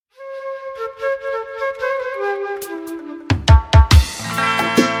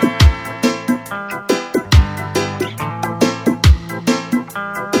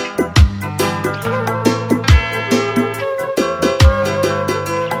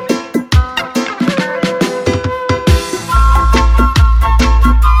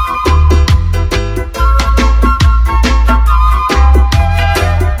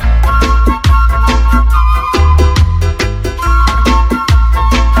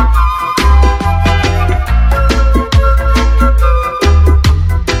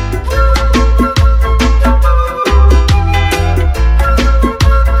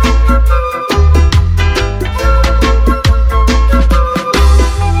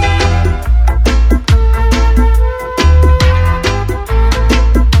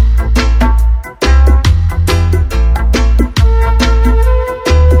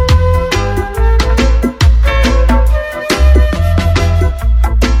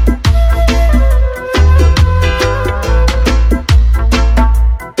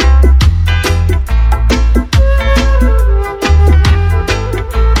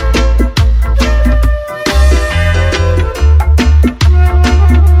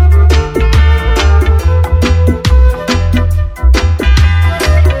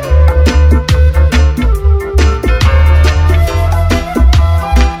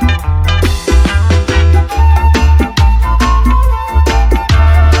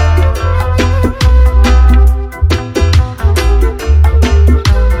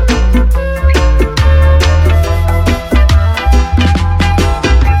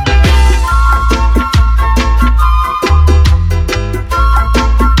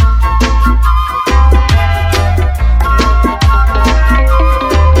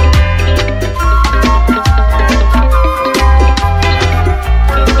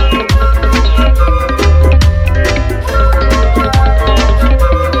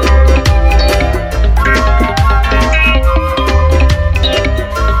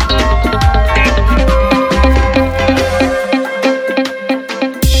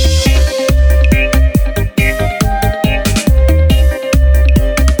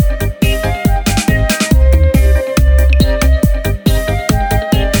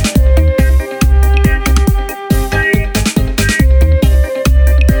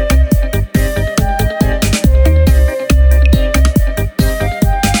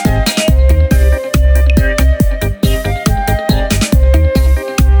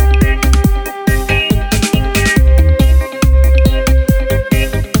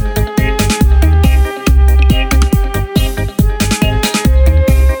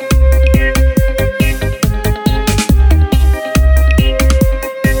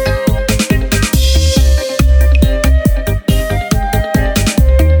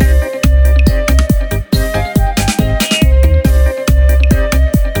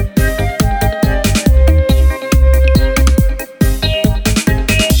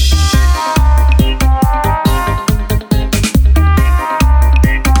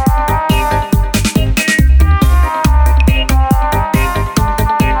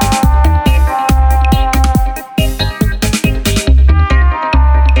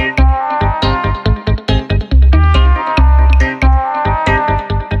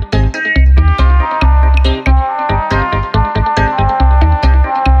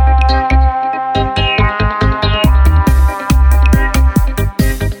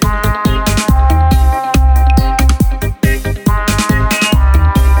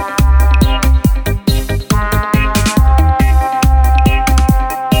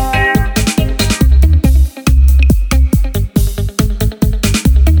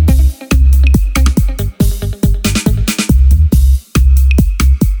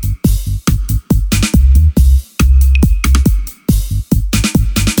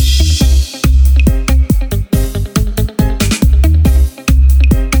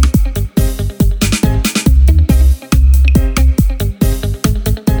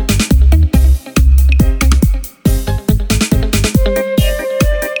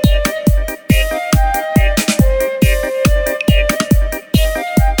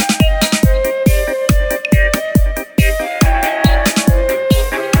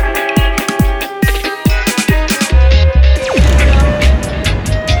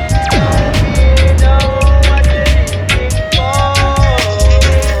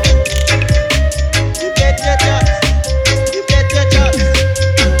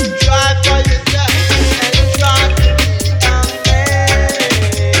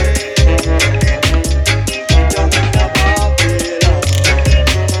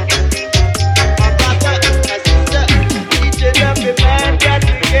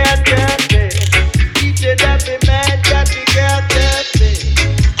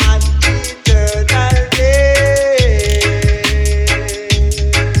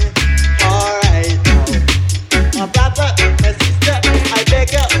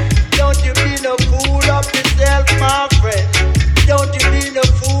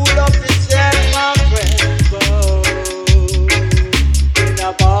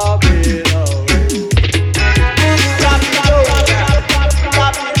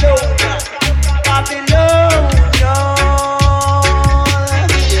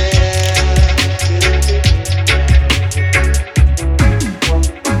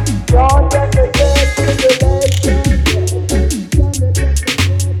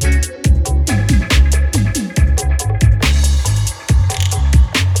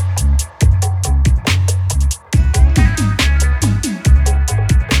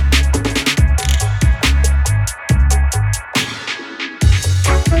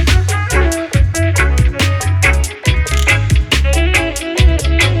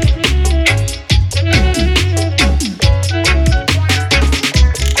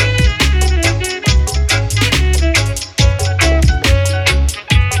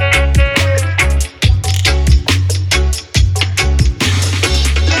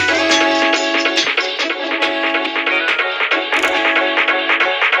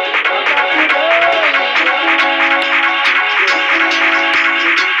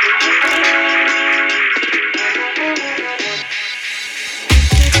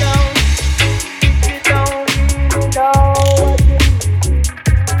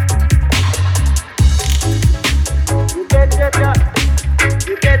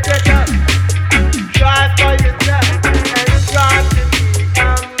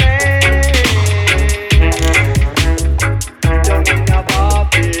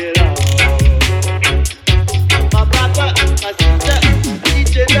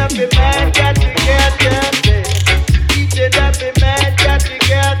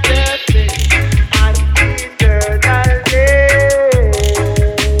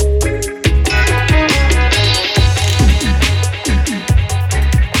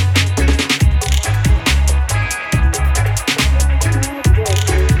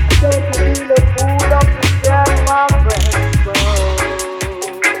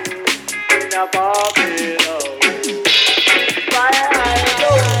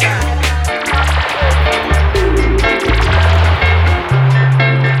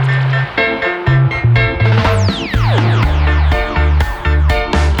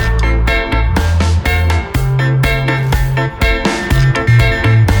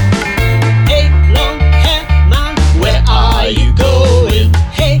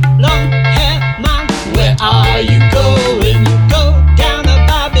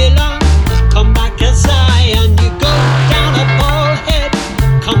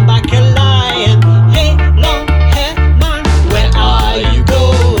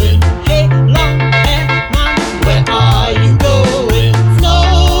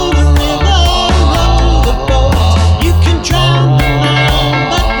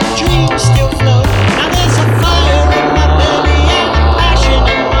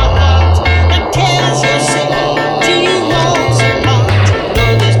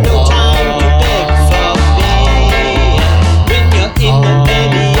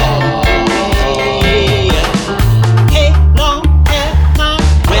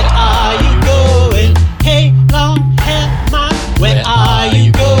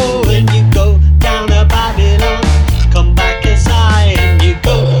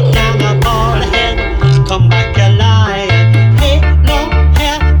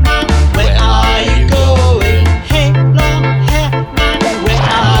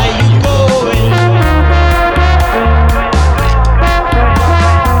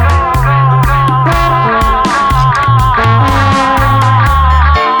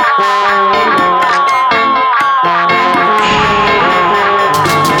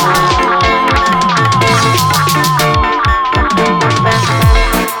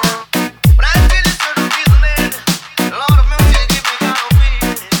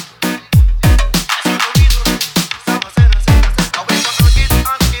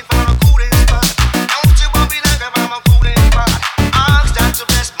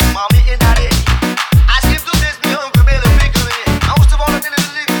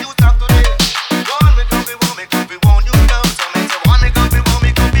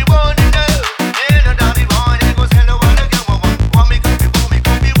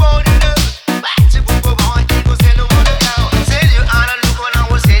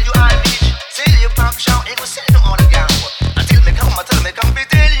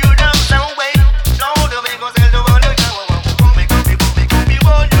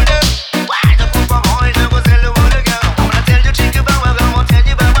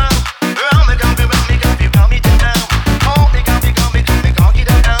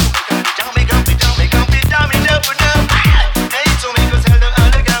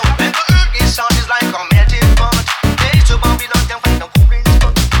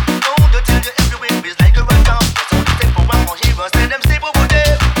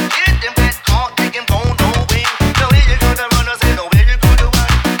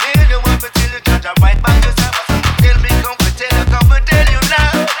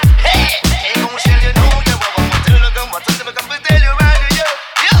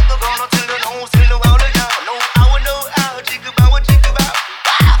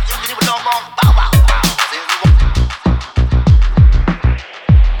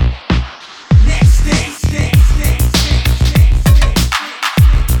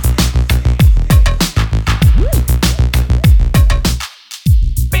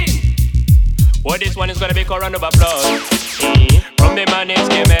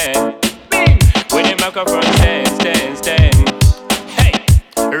stand. With the microphone stand. Hey,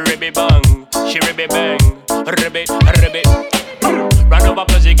 ribby bang, she ribby bang, ribby. Round of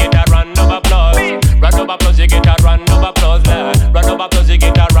applause, you get a round of applause. Round of applause, you get a round of applause. Round of applause, you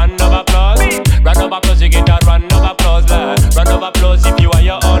get a round of applause. Round of applause, you get a round of applause. Round of applause if you are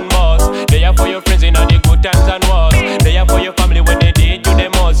your own boss. They are for your friends in all the good times and wars. They are for your family when they did you the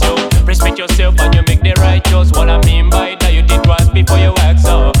most. So respect yourself and you make the right choice. What I mean by that, you did right before you act.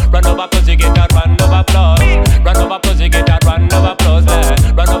 So round of applause, you get a round of applause. Round of applause, you get a round of applause.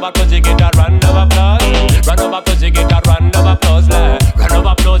 Round of applause, you get a round of applause. Round of applause, you get a round of applause. Round of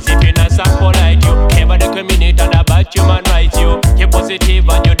applause if you're nice and polite. You never discriminate and about human rights. You're positive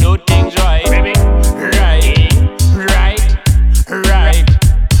and you do things right. Right.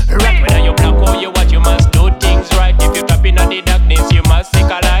 Whether you black or you white, you must do things right. If you're trapped in the darkness, you must seek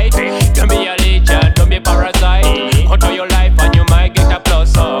a light. Don't be a legion, don't be a parasite. Control your life and you might get a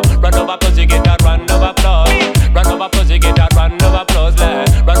plus. Round of applause, you get a round of applause. Round of applause, you get a round of applause.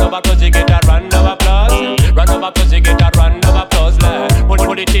 Round of applause, you get a round of applause. Round of applause, you get a round of applause.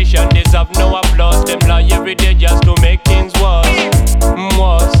 Politicians deserve no applause. Them lie every day just to make things worse.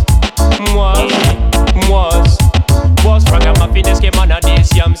 Ragamuffin escape on a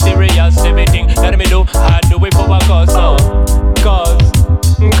this, yeah, I'm serious. Everything that me do, I do it for a cause.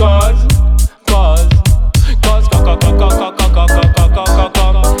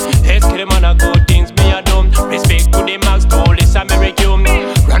 Escape man a good things me a do. Respect to the max, to this American.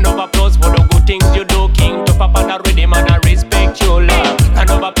 Round of applause for the good things you do. King to papa and a rhythm and I respect you, love.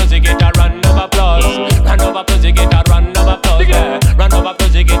 Round of applause, you get a round of applause. Round of applause, you get a round of applause. Round of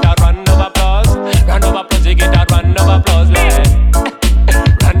applause, you get a round of applause. Round of applause, you get a round of applause.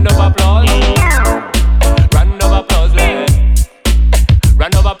 Round of applause. Round of applause.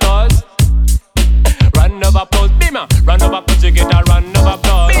 Round of applause. Round of applause. Bima. Round of applause, you get a round of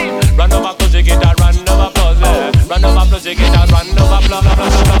applause. Round of applause, you get a round of applause. Round of applause, you get a round of applause.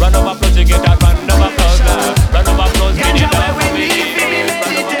 Round of applause, you get a round of applause. Round of applause, we need love for me.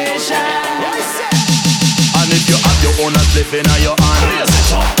 And if you have your own slip in your hand,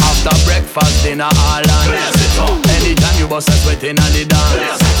 after breakfast, dinner, all on. Anytime you bust a sweat in the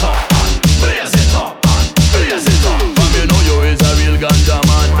dance, from you know you is a real ganja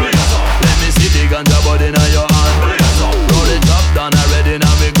man. Let me see the ganja bud in your hand. Roll it up, done already,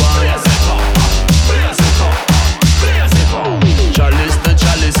 now we go on. Chalice to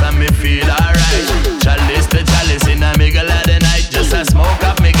chalice and me feel alright. Chalice to chalice in a middle of the night. Just a smoke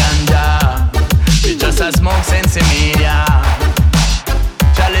up me ganja. We just a smoke sense media.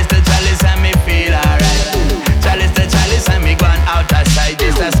 Chalice to chalice and me feel alright. Chalice to chalice and me gone out of sight.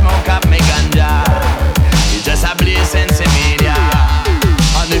 Just a smoke up me ganja. We just a blaze sense media.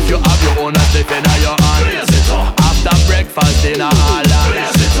 And if you have your own slip in your hand, after breakfast dinner all on.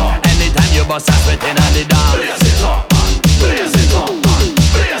 Anytime you bust a sweat in the dance,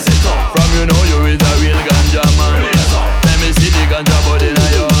 from you know you is a real ganja man. Let me see the ganja bud in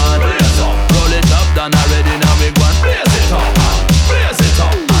your hand. Roll it up, done already, now we go on.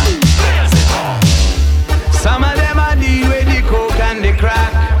 Some of them a deal with the coke and the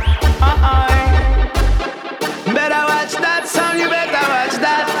crack. Better watch that song, you better watch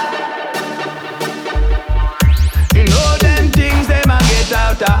that. You know them things, they might get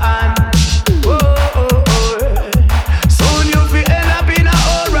out of hand. Soon you fi end up in a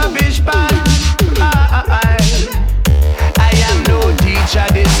old rubbish pan. I am no teacher,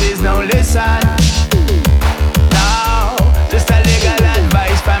 this is no lesson. Now, just a legal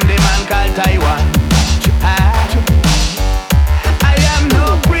advice from the man called Taiwan. I am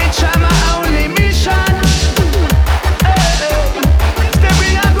no preacher, my only mission.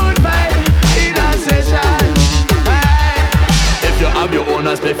 Stepping a good vibe in a session. If you have your own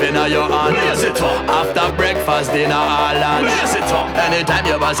spliff in your hand, after breakfast, dinner, all on. Anytime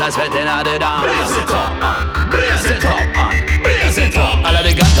you bust a sweat in the dance, all of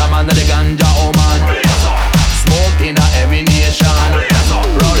the ganja man and the ganja woman, smoke in every nation.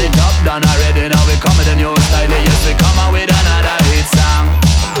 Roll it up, done already, now we come with a new style. Yes, we come out with another hit song.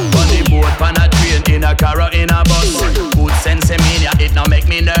 On the boat, on a train, in a car or in a bus. Good sense media, it now make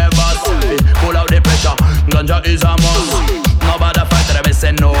me nervous. Pull out the pressure, ganja is a must. Nobody fight, I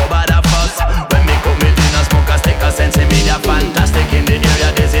say nobody fuss. When me come with in a smoke, I stick a sense media. Fantastic in the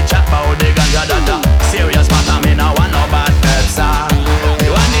area, there's a chat about the ganja data. Serious matter, me now want no bad herbs.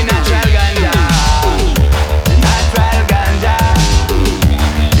 You want the natural ganja, the natural ganja,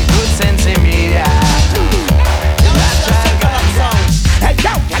 the good sense media, the natural ganja. Hey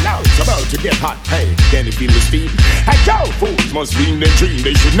yo, hello, it's about to get hot. Hey, can you feel the steam? Hey yo, fools must dream their dream,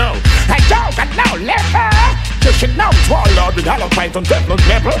 they should know. Hey yo, hello, liver. You should know it's warlord with hollow fight on Teflon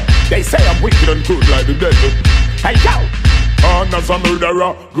level. They say I'm wicked and good like the devil. Hey yo! Born as a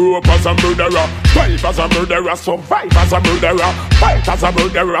murderer, grew up as a murderer, strive as a murderer, survive as a murderer, fight as a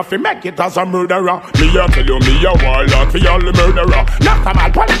murderer, fi make it as a murderer. Me a tell you, me a warlord fi all the murderer. Not a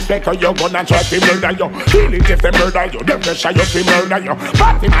mal police maker, you gonna try to murder you. Feel it if they murder you, them pressure you fi murder you.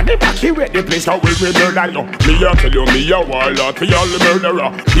 But him and evacuate the place, how will we murder you? Me a tell you, me a warlord fi all the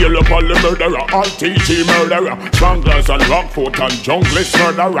murderer. Heal up all the murderer, all TT murderer. Stranglers and rockfoot and junglist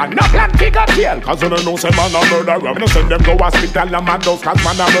murderer. No plan figure tail, cause you don't know say man a murderer. Me no send them go hospital and mad those cause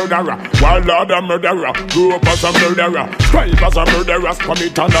man a murderer. Warlord a murderer, grew up as a murderer, strive as a murderer,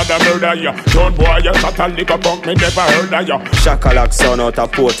 commit another murder ya. Don't boy you shot a liquor punk, me never heard of ya. Shakalak son out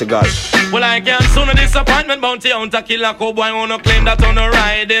of Portugal. Well I can't soon a disappointment bounty hunter kill a cowboy wanna claim that on a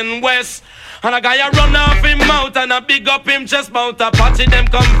riding west. And a guy a run off him mouth and a big up him chest mouth a patchy them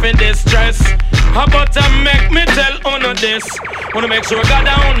come in distress. How about to make me tell on this? Wanna make sure God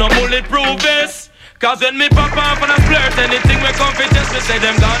down no bulletproof this. Cause when me pop off and I flirt, anything we come for just me say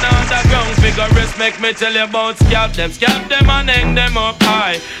them gone underground. Vigorous make me tell you about scalp them and hang them up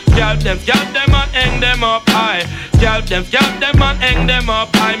high. Scalp them and hang them up high. Scalp them and hang them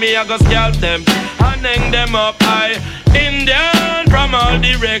up high. Me I go scalp them and hang them up high. Indian from all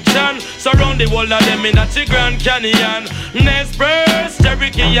direction, surround the whole of them in that Grand Canyon. Nez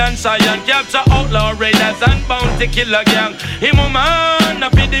Cherokee and Cheyenne, capture outlaw raiders and bounty killer gang. Him a man, a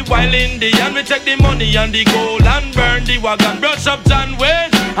be the wild Indian. We check the money and the gold and burn the wagon. Brush up John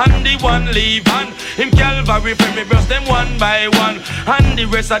Wayne and the one leave and him Calvary for me brush them one by one. And the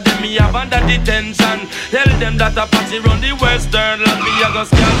rest of them me have under detention. Tell them that a party run the western land. Me a go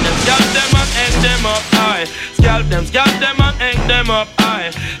scalp them and hang them up high. Scalp them and hang them up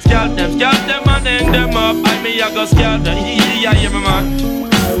high. Scalp them and hang them up high. Me a go scalp them, yeah, my man.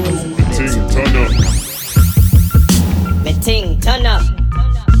 Ting turn up. Me ting turn up.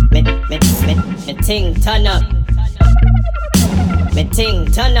 Me ting turn up. Me ting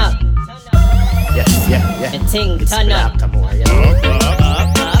turn up. Yeah. Me ting turn up.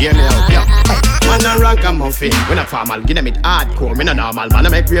 Man a rank a muffin. When a formal, give them it hardcore. Me no normal. Man a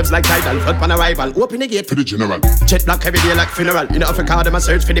make waves like tidal. Flood pan arrival. Open the gate for the general. Jet black every day like funeral. In Africa, them a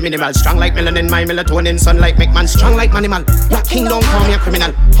search for the minimal. Strong like melanin, my melatonin. Sunlight make man strong like manimal. Black king don't call me a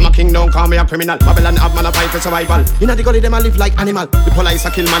criminal. I'm a king don't call me a criminal. Babylon have man a fight for survival. In the gully, them a live like animal. The police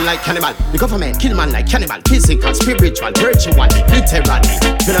a kill man like cannibal. The government kill man like cannibal. Physical, spiritual, virtual, literally.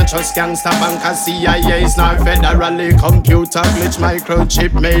 You don't trust gangster, banker, CIA, not federally. Computer glitch,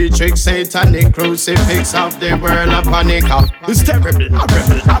 microchip, matrix, satanic. Crucifix of the world of panic. It's terrible,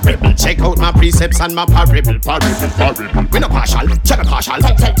 horrible. Check out my precepts and my parable. We no partial, check a partial.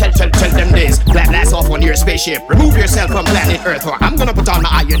 Tell them this. Blast off on your spaceship. Remove yourself from planet Earth, or I'm gonna put on my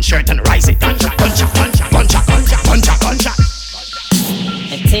iron shirt and rise it. Punch.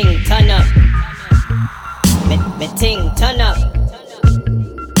 Me ting turn up. Me ting turn up.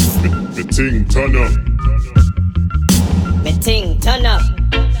 Me ting turn up. Me ting turn up.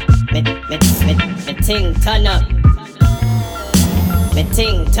 Me ting turn up. Me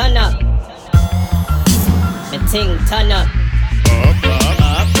ting turn up. Me ting turn up.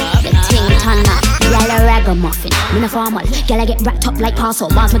 Me ting turn up. Y'all a ragamuffin. Me no formal. Y'all a get wrapped up like parcel.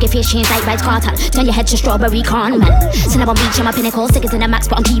 Bars make your face change like Rice Cartel. Turn your head to strawberry corn man. Cinnabon beach on my pinnacle. Stickers in the max,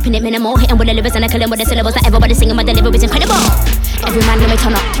 but I'm keeping it minimal. Hitting with the lyrics and I killing with the syllables. That everybody singing my delivery's incredible. Every man know me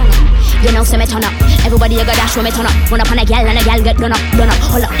turn up. You know, say me turn up. Everybody you go dash when me turn up. Run up on a gal and a gal get done up.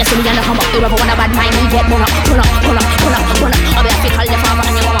 Hold up, just see me on the come up. You ever want a bad mind, me get run up. Pull up. I'll be a fake call the father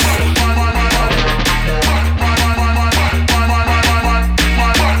and you mama.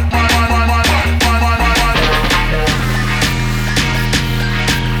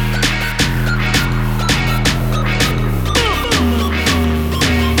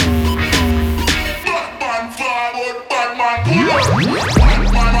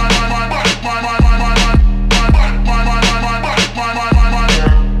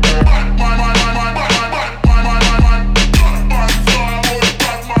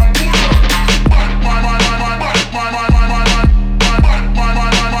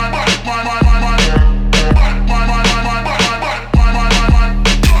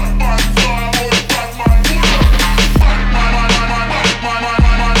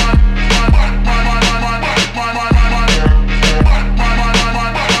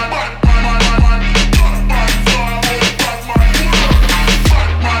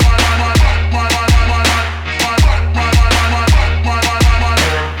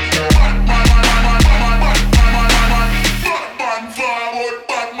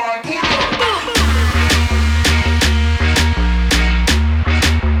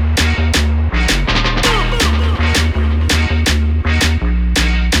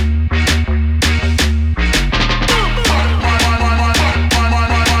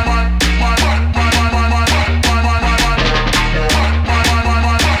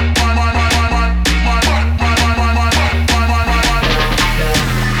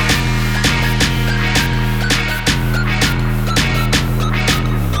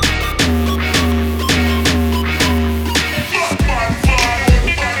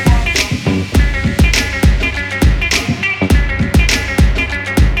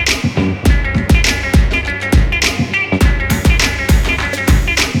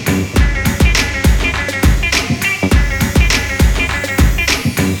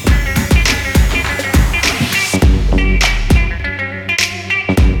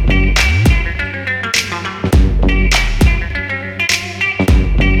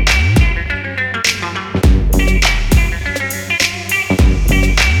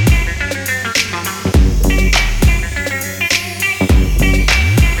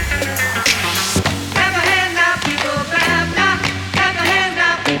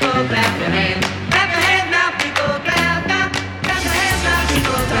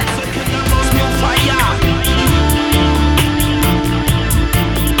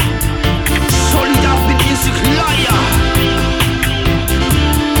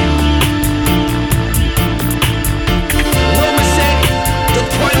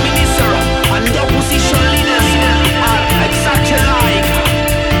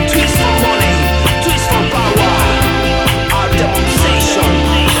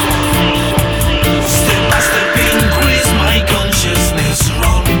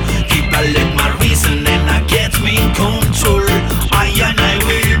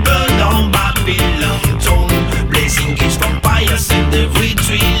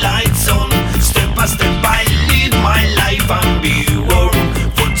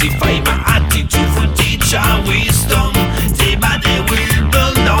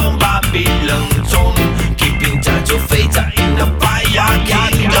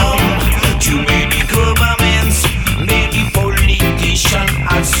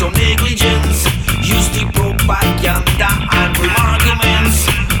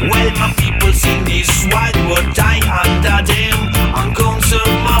 white would die under them.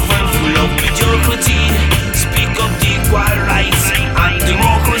 Unconcerned often full of mediocrity. Speak of the equal rights and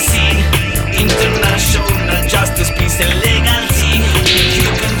democracy. International justice, peace and legality. You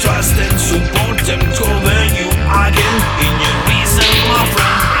can trust and support them to where you again in your reason, my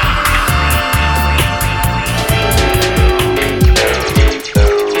friend.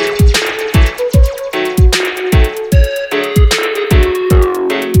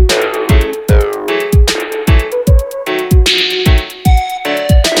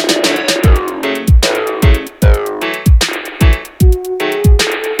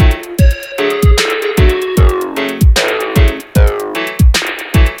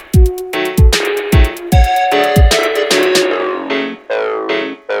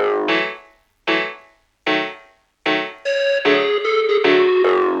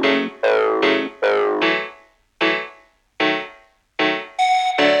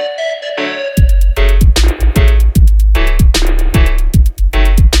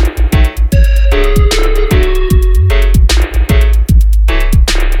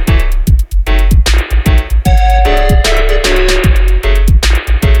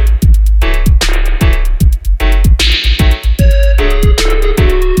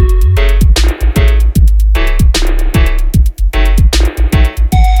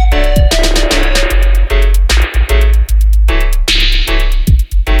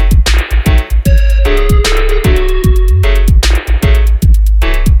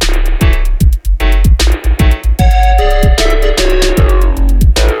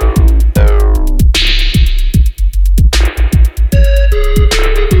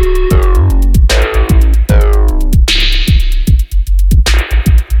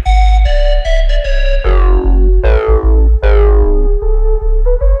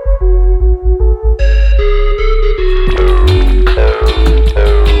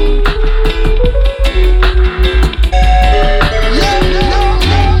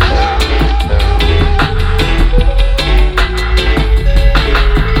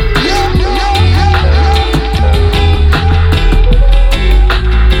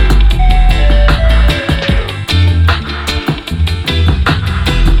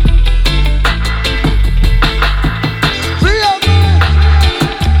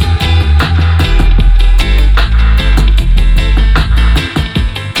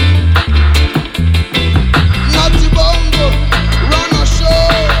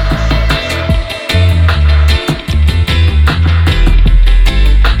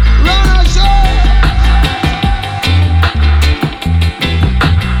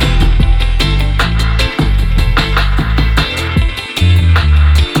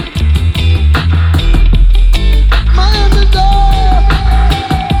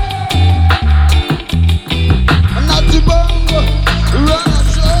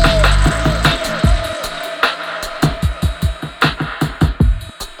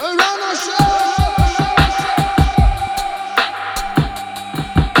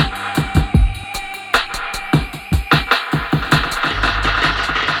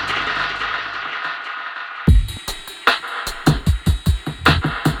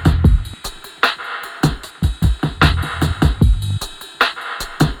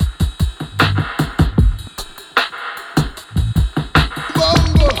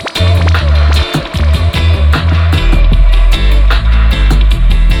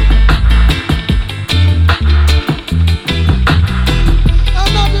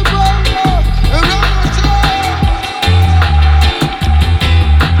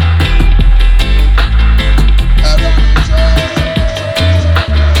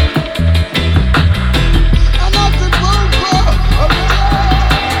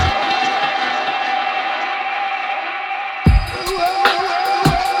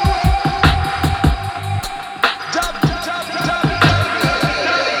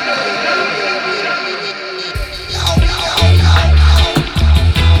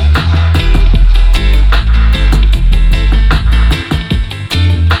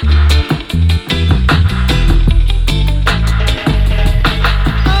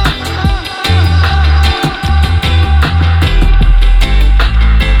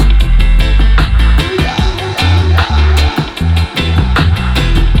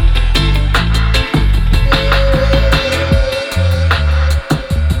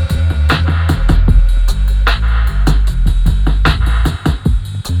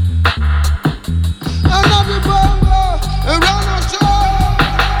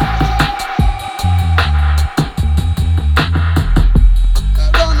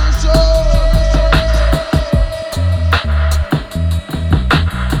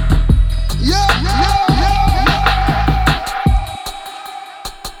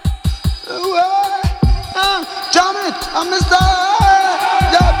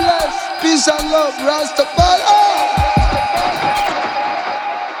 up Rastafari.